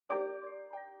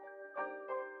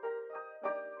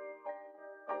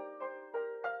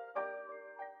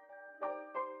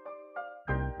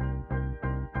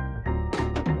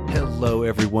Hello,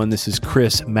 everyone. This is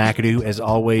Chris McAdoo. As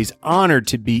always, honored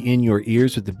to be in your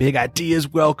ears with the Big Ideas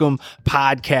Welcome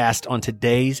podcast. On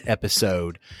today's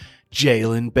episode,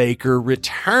 Jalen Baker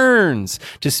returns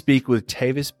to speak with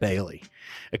Tavis Bailey,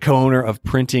 a co-owner of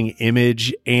Printing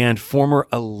Image and former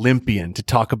Olympian, to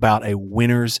talk about a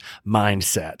winner's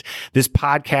mindset. This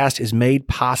podcast is made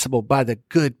possible by the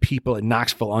good people at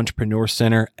Knoxville Entrepreneur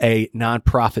Center, a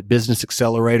nonprofit business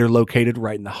accelerator located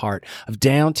right in the heart of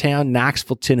downtown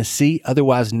Knoxville, Tennessee,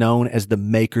 otherwise known as the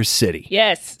Maker City.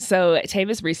 Yes. So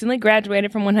Tavis recently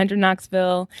graduated from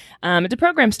 100Knoxville. It's a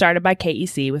program started by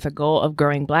KEC with a goal of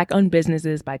growing Black-owned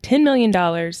businesses by $10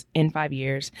 million in 5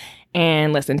 years.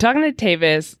 And listen, talking to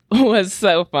Tavis was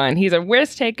so fun. He's a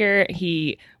risk taker.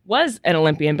 He was an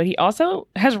Olympian, but he also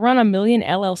has run a million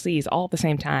LLCs all at the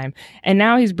same time. And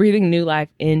now he's breathing new life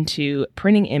into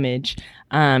Printing Image.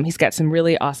 He's got some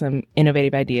really awesome,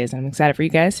 innovative ideas. And I'm excited for you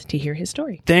guys to hear his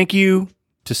story. Thank you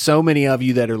to so many of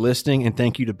you that are listening. And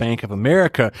thank you to Bank of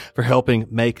America for helping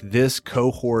make this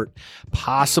cohort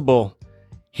possible.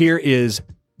 Here is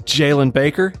Jalen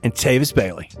Baker and Tavis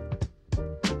Bailey.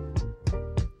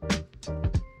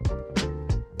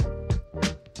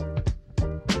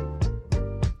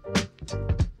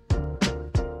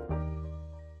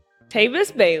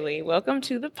 Tavis Bailey, welcome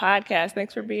to the podcast.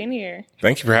 Thanks for being here.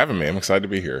 Thank you for having me. I'm excited to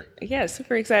be here. Yeah,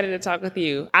 super excited to talk with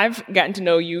you. I've gotten to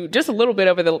know you just a little bit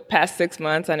over the past 6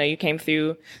 months. I know you came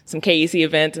through some KEC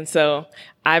events, and so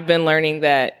I've been learning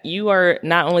that you are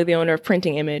not only the owner of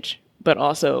Printing Image, but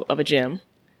also of a gym.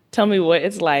 Tell me what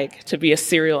it's like to be a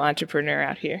serial entrepreneur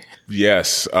out here.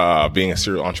 Yes, being a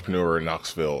serial entrepreneur in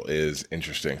Knoxville is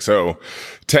interesting. So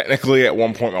technically at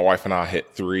one point, my wife and I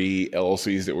hit 3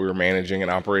 LLCs that we were managing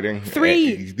and operating.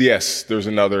 3? And yes, there's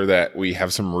another that we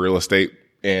have some real estate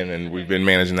in, and we've been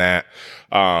managing that.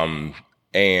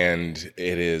 And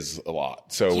it is a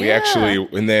lot. So we actually,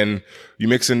 and then you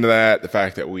mix into that the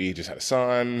fact that we just had a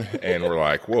son, and we're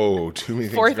like, whoa, too many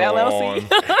things 4th going LLC.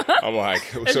 on. I'm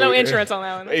like, there's no insurance on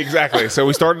that one. Exactly. So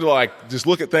we started to like just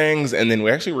look at things, and then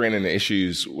we actually ran into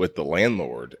issues with the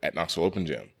landlord at Knoxville Open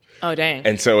Gym. Oh, dang.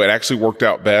 And so it actually worked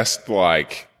out best,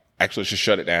 like, actually just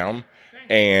shut it down.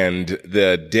 And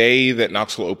the day that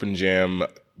Knoxville Open Gym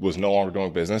was no longer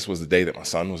doing business was the day that my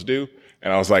son was due.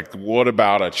 And I was like, what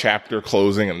about a chapter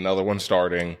closing and another one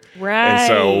starting? Right. And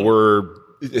so we're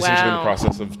essentially in the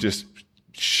process of just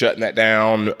shutting that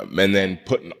down and then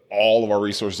putting all of our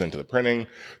resources into the printing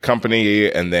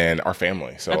company and then our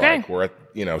family. So like we're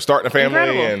at, starting a family.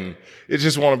 Incredible. And it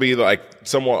just want to be like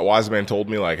someone, a wise man told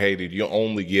me like, hey, dude, you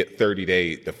only get 30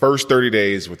 days, the first 30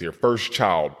 days with your first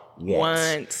child.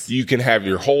 Once. You can have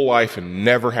your whole life and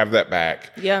never have that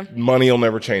back. Yeah. Money will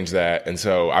never change that. And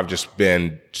so I've just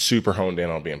been super honed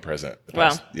in on being present.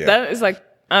 Wow. That is like,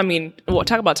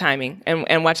 talk about timing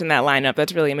and watching that line up.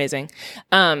 That's really amazing.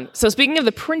 So speaking of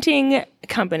the printing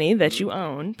company that you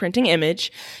own, Printing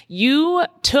Image, you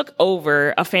took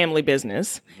over a family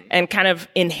business and kind of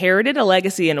inherited a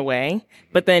legacy in a way,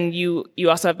 but then you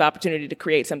also have the opportunity to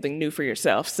create something new for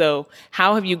yourself. So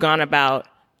how have you gone about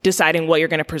deciding what you're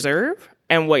going to preserve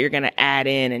and what you're going to add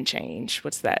in and change?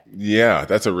 What's that? Yeah,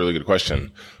 that's a really good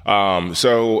question.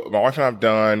 So my wife and I have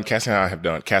done, Cassie and I have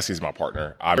done, Cassie's my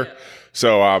partner.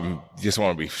 So just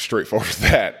want to be straightforward with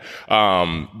that.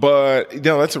 But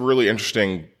that's a really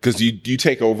interesting, because you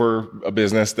take over a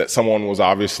business that someone was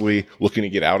obviously looking to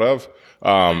get out of.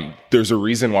 There's a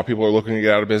reason why people are looking to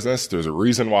get out of business. There's a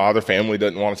reason why their family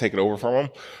doesn't want to take it over from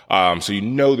them. So you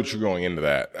know that you're going into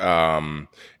that.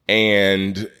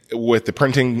 And with the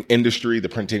printing industry, the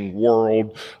printing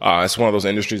world, it's one of those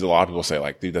industries a lot of people say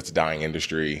like, dude, that's a dying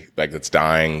industry. Like that's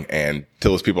dying. And to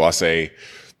those people, I say,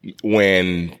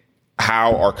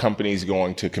 how are companies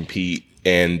going to compete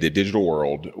in the digital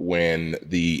world when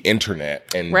the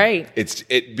internet and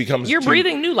it becomes you're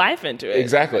breathing new life into it.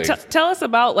 Exactly. Tell us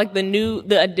about like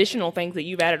the additional things that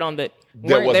you've added on that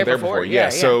wasn't there before. Yeah.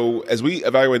 So as we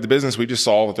evaluated the business, we just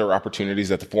saw that there were opportunities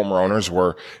that the former owners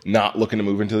were not looking to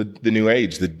move into the new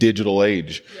age, the digital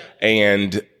age. Yeah.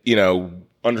 And,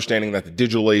 understanding that the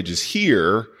digital age is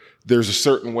here, there's a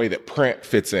certain way that print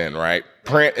fits in, right?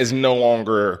 Print is no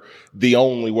longer the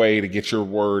only way to get your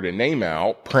word and name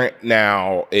out. Print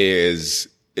now is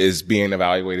being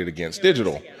evaluated against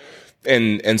digital.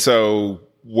 And so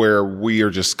where we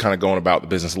are just kind of going about the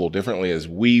business a little differently is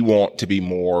we want to be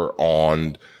more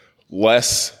on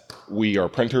less. We are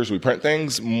printers. We print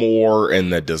things more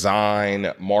in the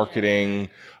design, marketing,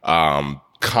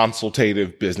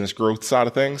 consultative business growth side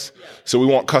of things. So we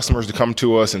want customers to come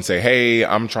to us and say, hey,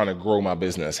 I'm trying to grow my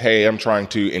business. Hey, I'm trying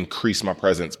to increase my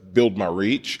presence, build my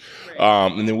reach.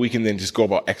 And then we can then just go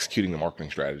about executing the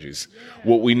marketing strategies.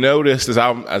 What we noticed is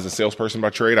as a salesperson by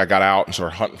trade, I got out and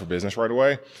started hunting for business right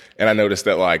away. And I noticed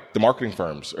that like the marketing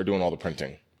firms are doing all the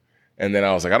printing. And then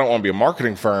I was like, I don't want to be a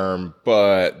marketing firm,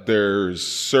 but there's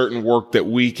certain work that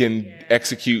we can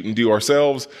execute and do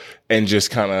ourselves and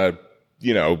just kind of,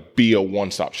 be a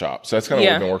one-stop shop. So that's kind of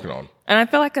what we've been working on. And I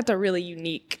feel like that's a really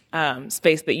unique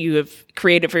space that you have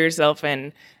created for yourself.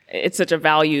 And it's such a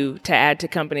value to add to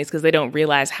companies because they don't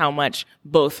realize how much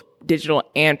both digital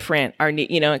and print are,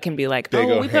 it can be like,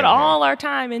 we put all our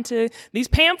time into these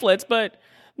pamphlets, but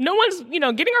no one's,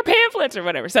 getting our pamphlets or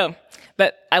whatever. So,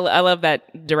 but I love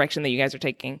that direction that you guys are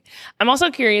taking. I'm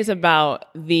also curious about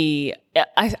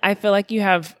I feel like you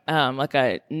have like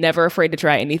a never afraid to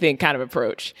try anything kind of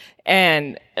approach.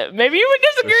 And maybe you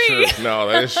would disagree. No,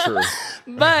 that is true.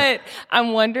 But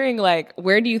I'm wondering, like,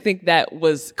 where do you think that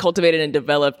was cultivated and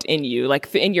developed in you?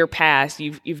 Like in your past,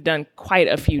 you've done quite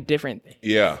a few different things.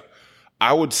 Yeah.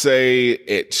 I would say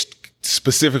it's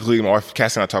specifically, my wife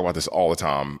Cassie and I talk about this all the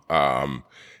time.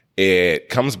 It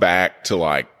comes back to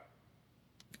like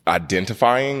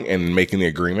identifying and making the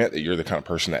agreement that you're the kind of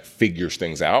person that figures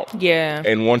things out. Yeah.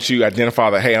 And once you identify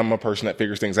that, hey, I'm a person that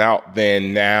figures things out,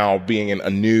 then now being in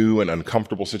a new and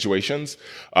uncomfortable situations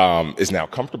is now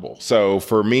comfortable. So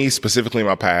for me, specifically in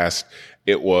my past,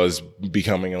 it was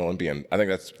becoming an Olympian. I think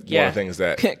that's one of the things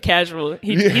that... Casual.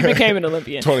 He became an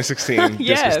Olympian. 2016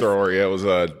 discus thrower. Yeah, it was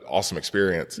an awesome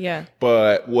experience. Yeah.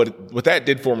 But what that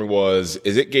did for me is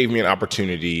it gave me an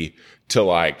opportunity to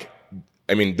like...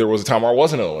 there was a time where I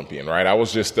wasn't an Olympian, right? I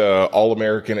was just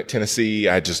All-American at Tennessee.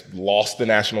 I just lost the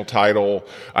national title.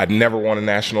 I'd never won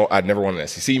an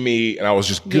SEC meet, and I was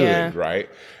just good, right?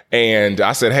 And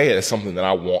I said, hey, it's something that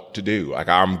I want to do. Like,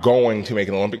 I'm going to make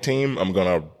an Olympic team. I'm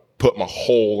going to put my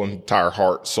whole entire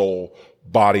heart, soul,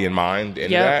 body, and mind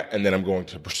into that, and then I'm going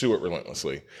to pursue it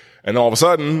relentlessly. And all of a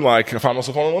sudden, like, I found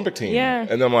myself on an Olympic team. Yeah.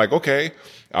 And then I'm like, okay,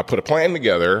 I put a plan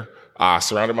together. I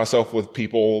surrounded myself with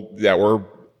people that were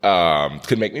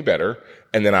could make me better.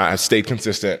 And then I stayed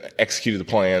consistent, executed the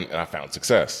plan, and I found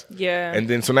success. Yeah. And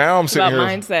then so now I'm sitting here.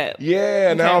 Mindset. Yeah.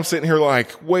 Okay. Now I'm sitting here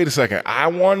like, wait a second. I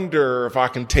wonder if I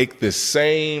can take this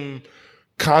same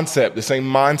concept, the same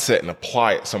mindset, and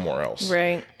apply it somewhere else.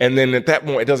 Right. And then at that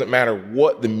point, it doesn't matter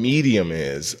what the medium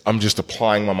is. I'm just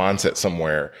applying my mindset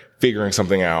somewhere, figuring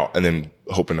something out, and then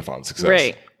hoping to find success.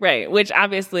 Right. Which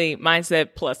obviously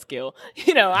mindset plus skill.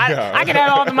 I can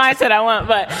have all the mindset I want.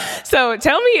 But so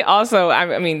tell me also,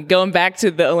 going back to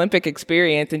the Olympic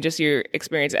experience and just your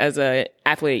experience as an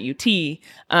athlete at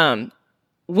UT,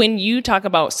 when you talk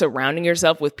about surrounding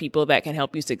yourself with people that can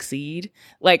help you succeed,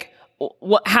 like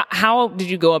how did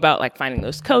you go about like finding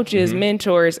those coaches,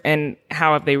 mentors, and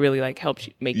how have they really like helped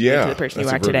you make you into the person you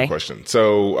are today? Good question.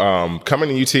 So coming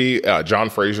to UT, John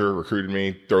Frazier recruited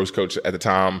me, throws coach at the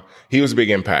time. He was a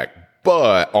big impact.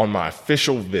 But on my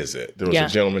official visit, there was a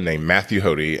gentleman named Matthew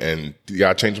Hody, and the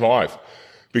guy changed my life.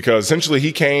 Because essentially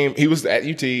he was at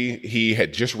UT, he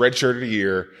had just redshirted a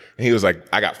year, and he was like,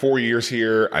 I got 4 years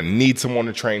here, I need someone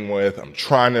to train with, I'm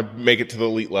trying to make it to the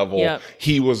elite level. Yep.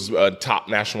 He was a top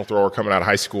national thrower coming out of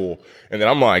high school. And then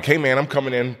I'm like, hey man, I'm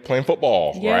coming in playing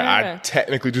football. Yeah. Right? I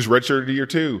technically just redshirted a year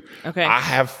too. Okay. I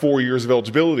have 4 years of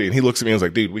eligibility. And he looks at me and was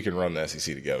like, dude, we can run the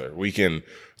SEC together. We can,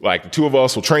 like, the two of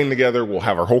us will train together, we'll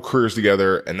have our whole careers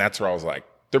together. And that's where I was like,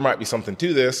 there might be something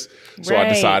to this. So I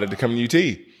decided to come to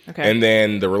UT. Okay. And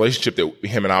then the relationship that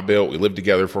him and I built, we lived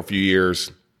together for a few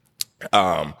years.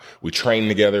 We trained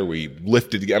together. We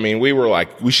lifted together.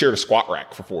 We shared a squat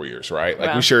rack for 4 years, right?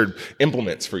 Like we shared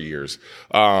implements for years.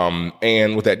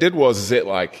 And what that did was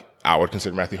I would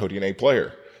consider Matthew Hody an A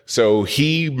player. So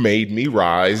he made me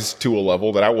rise to a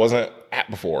level that I wasn't at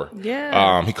before.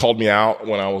 Yeah. He called me out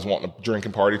when I was wanting to drink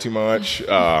and party too much.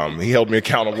 He held me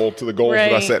accountable to the goals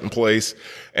that I set in place.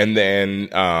 And then,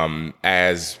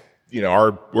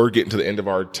 we're getting to the end of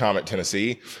our time at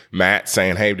Tennessee. Matt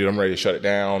saying, hey, dude, I'm ready to shut it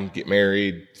down, get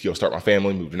married, start my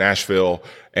family, move to Nashville.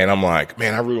 And I'm like,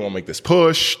 man, I really want to make this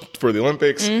push for the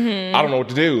Olympics. I don't know what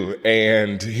to do.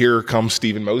 And here comes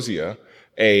Stephen Mosier,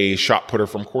 a shot putter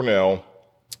from Cornell.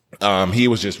 He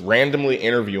was just randomly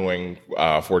interviewing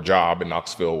for a job in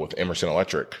Knoxville with Emerson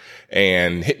Electric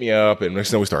and hit me up. And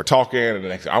next thing we started talking, and the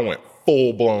next thing I went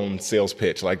full-blown sales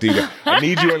pitch. Like, dude, I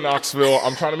need you in Knoxville.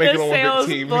 I'm trying to make an Olympic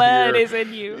team here. The sales blood is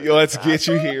in you. Let's get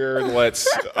you here. Let's,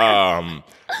 I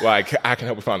can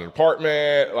help you find an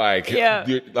apartment.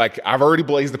 I've already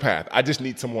blazed the path. I just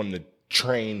need someone to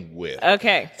train with.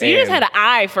 Okay. So you just had an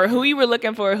eye for who you were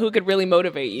looking for, who could really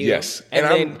motivate you. Yes. And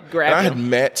then grab I him. had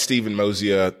met Stephen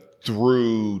Mosier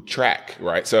through track,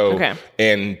 right? So at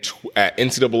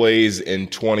NCAA's in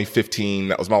 2015,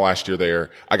 that was my last year there,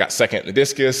 I got second in the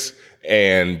discus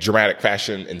and dramatic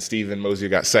fashion, and Stephen Mosier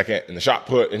got second in the shot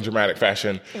put in dramatic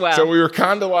fashion. Wow. So we were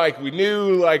kind of like, we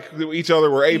knew like that each other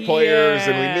were A players,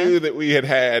 and we knew that we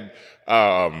had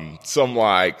some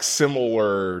like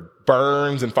similar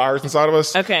burns and fires inside of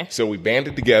us. Okay. So we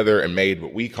banded together and made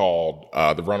what we called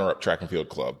the runner-up track and field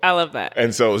club. I love that.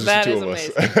 And so it was just the two of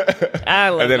us. I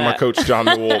love that. And then my coach, John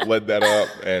Newell, led that up.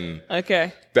 And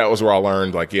that was where I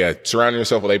learned, like, surrounding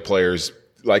yourself with A players.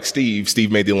 Like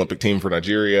Steve made the Olympic team for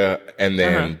Nigeria. And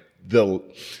then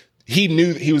he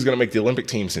knew that he was going to make the Olympic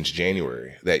team since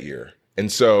January that year. And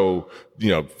so,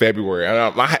 February,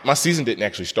 my season didn't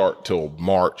actually start till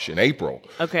March and April.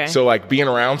 Okay. So like being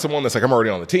around someone that's like, I'm already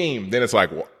on the team, then it's like,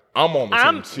 well, I'm on the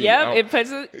team too. Yep, it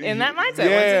puts it in that mindset.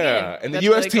 Yeah. Once again. And That's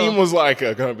the U.S. really team cool. was like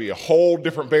going to be a whole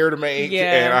different bear to make.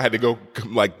 Yeah. And I had to go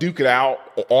like duke it out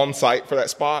on site for that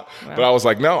spot. Wow. But I was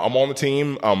like, no, I'm on the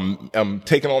team. I'm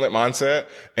taking on that mindset.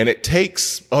 And it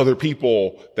takes other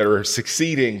people that are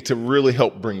succeeding to really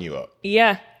help bring you up.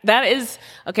 Yeah, that is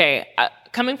okay.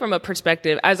 Coming from a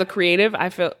perspective as a creative, I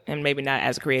feel, and maybe not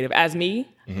as a creative, as me,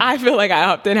 I feel like I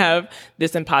often have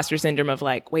this imposter syndrome of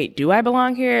like, wait, do I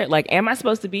belong here? Like, am I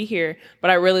supposed to be here? But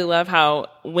I really love how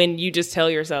when you just tell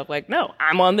yourself like, no,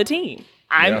 I'm on the team.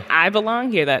 I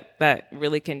belong here. That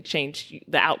really can change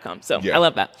the outcome. So I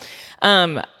love that.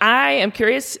 I am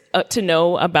curious to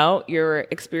know about your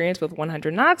experience with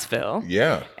 100 Knoxville.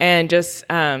 Yeah. And just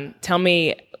tell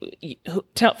me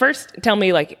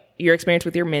like your experience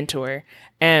with your mentor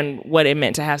and what it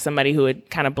meant to have somebody who would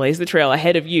kind of blaze the trail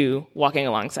ahead of you walking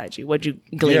alongside you. What'd you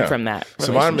glean from that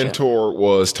So my mentor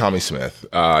was Tommy Smith.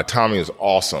 Tommy is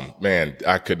awesome. Man,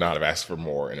 I could not have asked for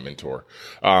more in a mentor.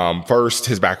 First,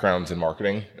 his background's in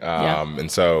marketing. And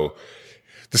so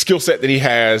the skill set that he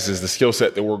has is the skill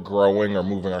set that we're growing or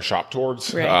moving our shop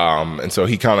towards. Right. And so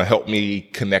he kind of helped me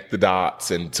connect the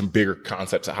dots and some bigger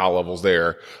concepts at high levels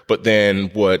there. But then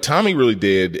what Tommy really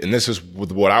did, and this is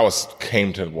with what I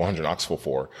came to 100 Knoxville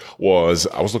for, was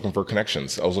I was looking for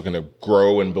connections. I was looking to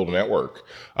grow and build a network.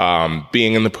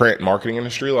 Being in the print marketing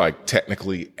industry, like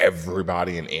technically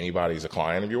everybody and anybody is a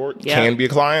client of yours, can be a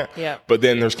client. Yeah. But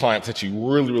then there's clients that you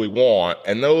really, really want,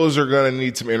 and those are going to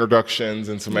need some introductions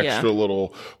and some extra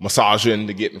little massaging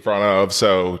to get in front of.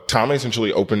 So Tommy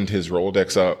essentially opened his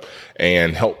Rolodex up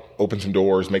and helped open some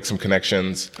doors, make some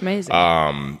connections. Amazing.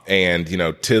 And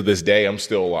to this day, I'm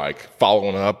still like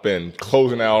following up and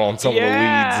closing out on some of the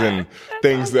leads and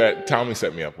things that Tommy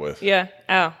set me up with. Yeah.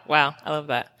 Oh, wow. I love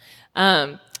that.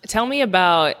 Tell me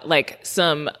about like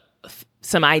some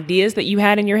ideas that you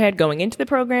had in your head going into the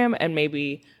program and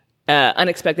maybe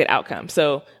unexpected outcomes.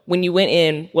 So when you went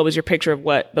in, what was your picture of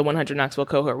what the 100 Knoxville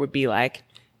cohort would be like?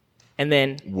 And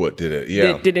then what did it?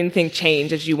 Yeah. Did anything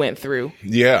change as you went through?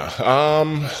 Yeah.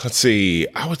 Let's see.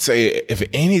 I would say if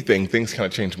anything, things kind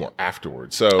of changed more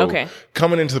afterwards. So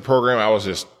coming into the program, I was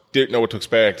just didn't know what to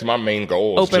expect. My main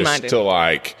goal was just to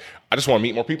I just want to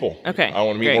meet more people. Okay. I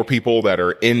want to meet more people that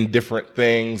are in different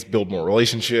things, build more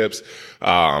relationships.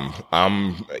 I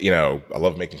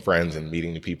love making friends and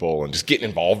meeting new people and just getting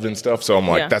involved in stuff. So I'm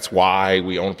like, that's why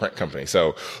we own a print company.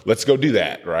 So let's go do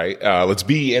that. Right. Let's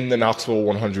be in the Knoxville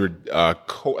 100,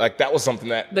 like that was something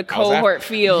that the cohort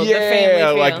feel, the family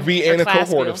feel, like be in a cohort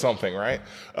feel. of something. Right.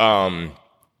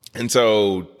 And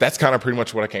so that's kind of pretty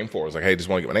much what I came for. I was like, hey, just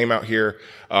want to get my name out here.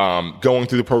 Going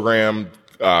through the program,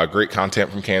 great content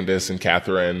from Candace and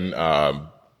Catherine,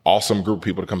 awesome group of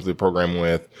people to come through the program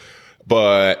with.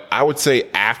 But I would say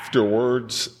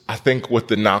afterwards, I think what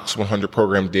the Knox 100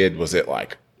 program did was it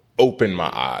like opened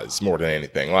my eyes more than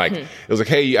anything. Like it was like,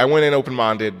 hey, I went in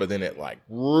open-minded, but then it like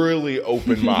really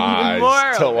opened my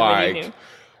eyes to like,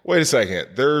 wait a second,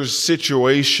 there's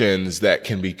situations that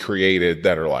can be created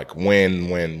that are like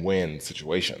win-win-win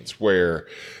situations where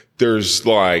there's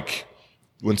like,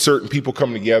 when certain people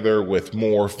come together with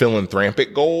more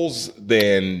philanthropic goals,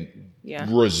 then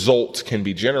results can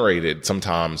be generated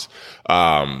sometimes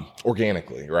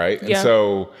organically, right? And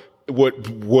so what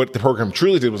the program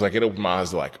truly did was like it opened my eyes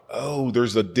to like, oh,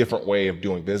 there's a different way of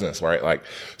doing business, right? Like,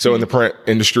 so in the print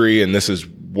industry, and this is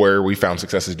where we found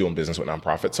success is doing business with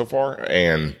nonprofits so far,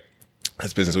 and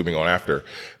that's business we've been going after.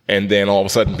 And then all of a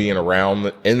sudden being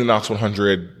around in the Knox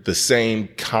 100, the same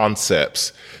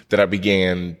concepts that I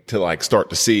began to like start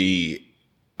to see,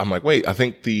 I'm like, wait, I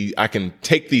think I can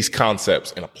take these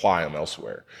concepts and apply them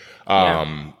elsewhere.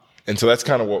 And so that's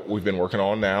kind of what we've been working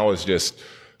on now is just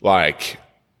like,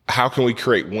 how can we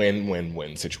create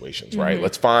win-win-win situations, right?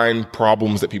 Let's find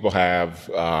problems that people have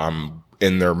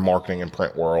in their marketing and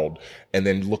print world and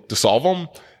then look to solve them.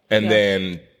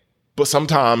 And but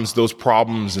sometimes those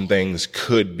problems and things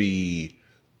could be,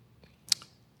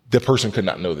 the person could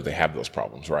not know that they have those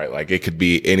problems, right? Like it could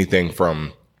be anything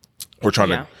from, we're trying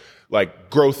to like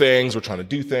grow things, we're trying to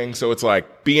do things. So it's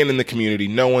like being in the community,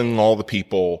 knowing all the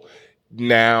people.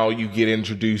 Now you get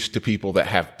introduced to people that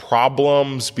have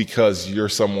problems because you're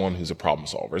someone who's a problem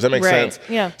solver. Does that make sense?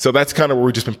 Yeah. So that's kind of where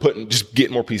we've just been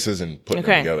getting more pieces and putting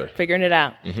them together. Figuring it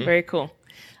out. Very cool.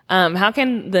 How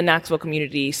can the Knoxville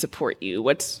community support you?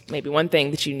 What's maybe one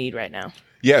thing that you need right now?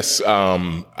 Yes.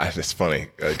 It's funny.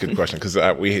 Good question. Cause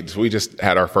we just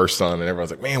had our first son and everyone's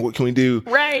like, man, what can we do?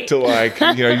 Right. To like,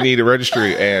 you need a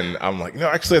registry. And I'm like, no,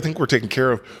 actually, I think we're taken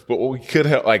care of, but what we could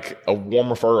have, like a warm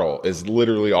referral is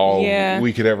literally all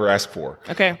we could ever ask for.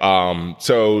 Okay.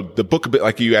 So the book,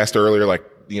 like you asked earlier, like,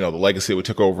 the legacy that we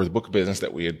took over, the book of business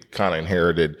that we had kind of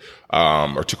inherited,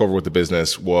 or took over with the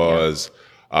business was,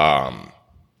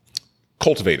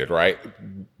 cultivated, right?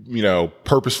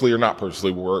 Purposefully or not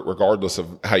purposefully, regardless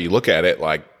of how you look at it,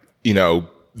 like,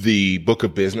 the book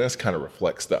of business kind of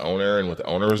reflects the owner and what the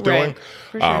owner is doing,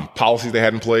 policies they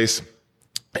had in place,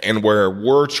 and where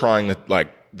we're trying to, like,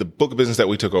 the book of business that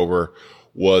we took over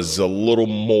was a little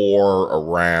more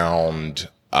around,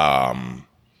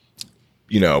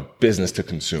 business to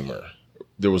consumer.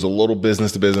 There was a little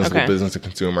business to business, a little business to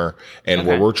consumer, and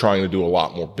where we're trying to do a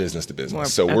lot more business to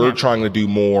business. We're trying to do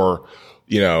more,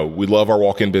 we love our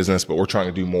walk-in business, but we're trying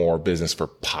to do more business for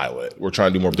pilot. We're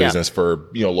trying to do more business for,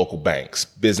 local banks,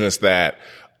 business that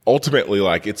ultimately,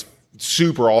 like, it's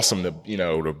super awesome to,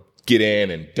 to get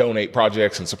in and donate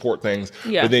projects and support things.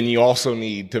 Yeah. But then you also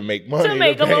need to make money,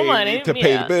 to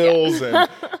pay the bills and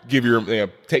give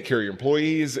take care of your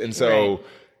employees. And so,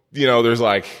 there's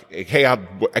like, hey, I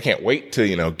can't wait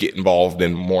to, get involved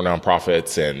in more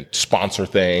nonprofits and sponsor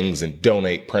things and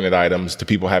donate printed items to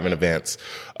people having events,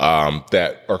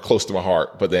 that are close to my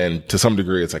heart. But then to some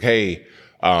degree, it's like, hey,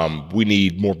 we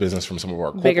need more business from some of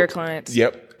our bigger clients.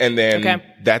 Yep. And then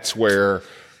that's where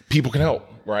people can help,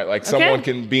 right? Like someone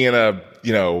can be in a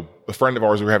friend of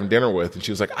ours we were having dinner with, and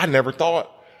she was like, I never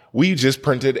thought we just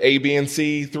printed A, B, and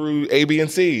C through A, B, and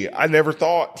C. I never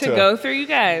thought to go through you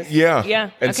guys. Yeah. Yeah.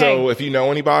 And so if you know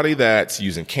anybody that's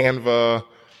using Canva,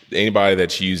 anybody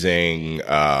that's using,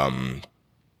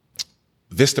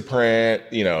 Vistaprint,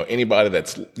 anybody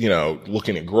that's,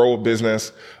 looking to grow a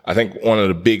business, I think one of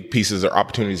the big pieces or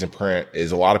opportunities in print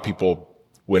is a lot of people,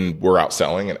 when we're out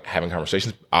selling and having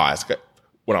conversations, I'll ask,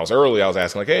 when I was early, I was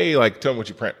asking like, hey, like, tell me what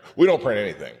you print. We don't print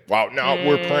anything. Wow. No,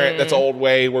 we're print. That's old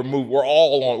way. We're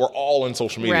all in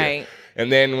social media. Right.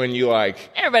 And then when you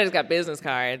everybody's got business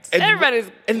cards. And then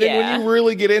when you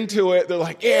really get into it, they're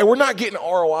like, yeah, we're not getting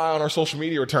ROI on our social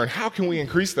media return. How can we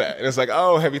increase that? And it's like,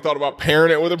 oh, have you thought about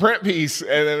pairing it with a print piece? And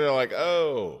then they're like,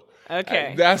 oh.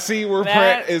 Okay. That's where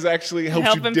print is actually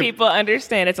helping people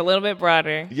understand. It's a little bit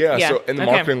broader. Yeah. So in the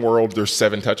marketing world, there's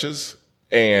 7 touches.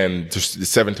 And there's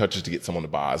 7 touches to get someone to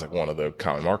buy is like one of the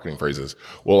common marketing phrases.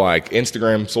 Well, like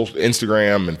Instagram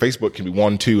and Facebook can be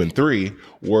 1, 2, and 3.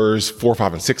 Where's 4,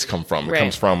 5, and 6 come from? It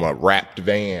comes from a wrapped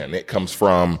van. It comes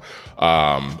from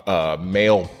a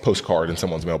mail postcard in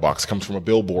someone's mailbox. It comes from a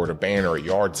billboard, a banner, a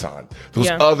yard sign. Those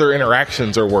other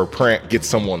interactions are where print gets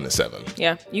someone to 7.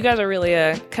 Yeah, you guys are really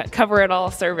a cover it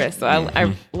all service. So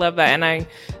I love that, and I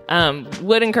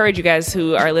would encourage you guys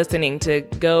who are listening to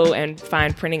go and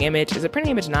find Printing Image. Is it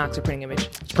Printing Image Knox or Printing Image?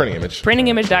 It's Printing Image.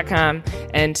 PrintingImage.com,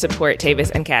 and support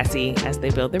Tavis and Cassie as they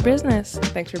build their business.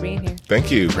 Thanks for being here.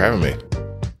 Thank you for having me.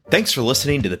 Thanks for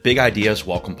listening to the Big Ideas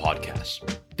Welcome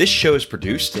podcast. This show is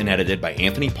produced and edited by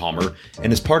Anthony Palmer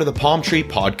and is part of the Palm Tree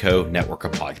Podco network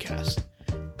of podcasts.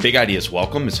 Big Ideas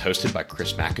Welcome is hosted by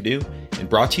Chris McAdoo and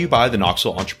brought to you by the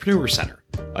Knoxville Entrepreneur Center,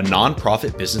 a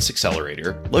nonprofit business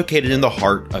accelerator located in the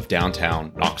heart of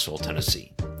downtown Knoxville,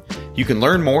 Tennessee. You can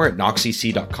learn more at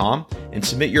knoxec.com and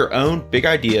submit your own big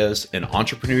ideas and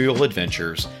entrepreneurial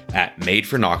adventures at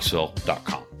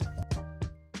madeforknoxville.com.